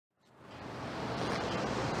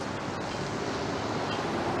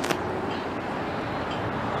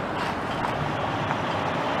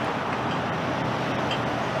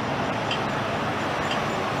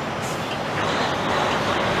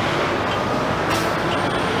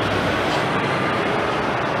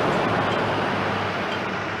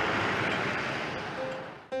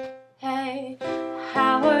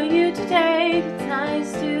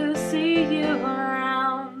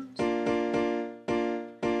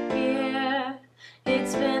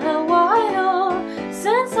It's been a while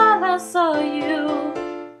since I last saw you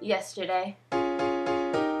yesterday.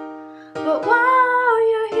 But while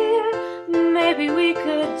you're here, maybe we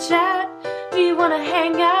could chat. Do you want to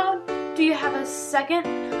hang out? Do you have a second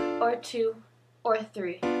or two or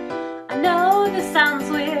three? I know this sounds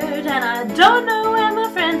weird and I don't know where my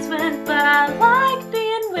friends went, but I like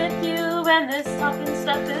being with you and this talking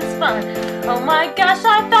stuff is fun. Oh my gosh,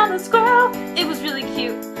 I found a squirrel. It was really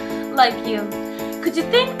cute, like you. Could you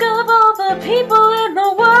think of all the people in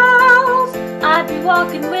the world? I'd be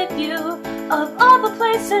walking with you, of all the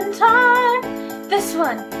place and time. This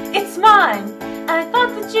one, it's mine. And I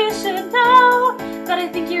thought that you should know that I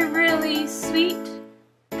think you're really sweet,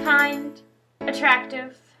 kind,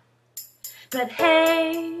 attractive. But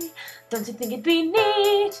hey, don't you think it'd be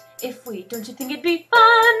neat if we, don't you think it'd be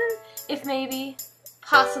fun if maybe,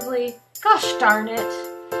 possibly, gosh darn it,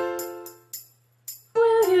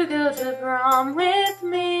 will you go to prom with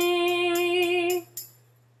me?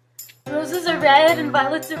 Roses are red and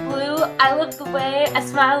violets are blue. I love the way I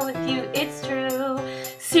smile with you, it's true.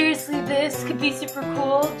 Seriously, this could be super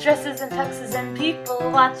cool. Dresses and tuxes and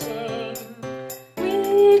people watching.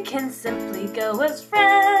 We can simply go as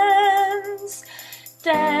friends,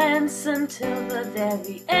 dance until the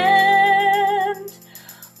very end.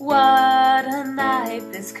 What a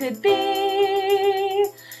night this could be.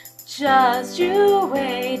 Just you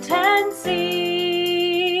wait and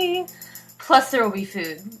see. Plus there will be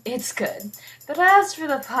food. It's good. But as for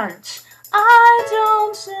the punch, I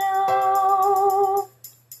don't know.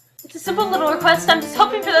 It's a simple little request. I'm just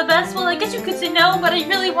hoping for the best. Well, I guess you could say no, but I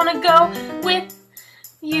really want to go with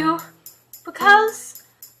you because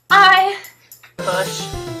I push.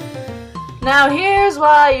 Now here's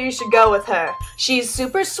why you should go with her. She's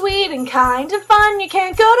super sweet and kind and fun. You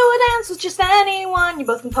can't go to a dance with just anyone. You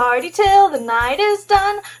both can party till the night is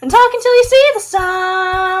done and talk until you see the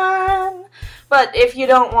sun. But if you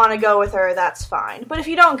don't want to go with her, that's fine. But if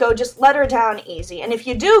you don't go, just let her down easy. And if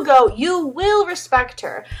you do go, you will respect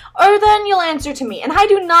her. Or then you'll answer to me. And I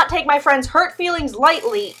do not take my friends' hurt feelings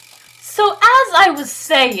lightly. So as I was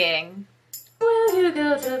saying, will you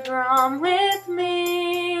go to prom with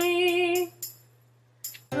me?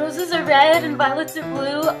 Roses are red and violets are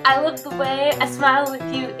blue. I love the way I smile with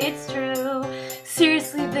you, it's true.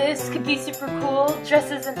 Seriously, this could be super cool.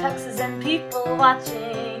 Dresses and tuxes and people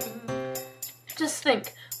watching. Just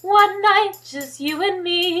think, one night, just you and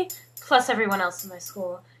me, plus everyone else in my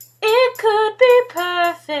school. It could be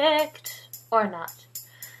perfect, or not.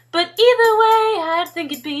 But either way, I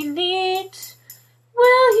think it'd be neat.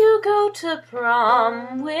 Will you go to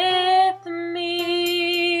prom with me?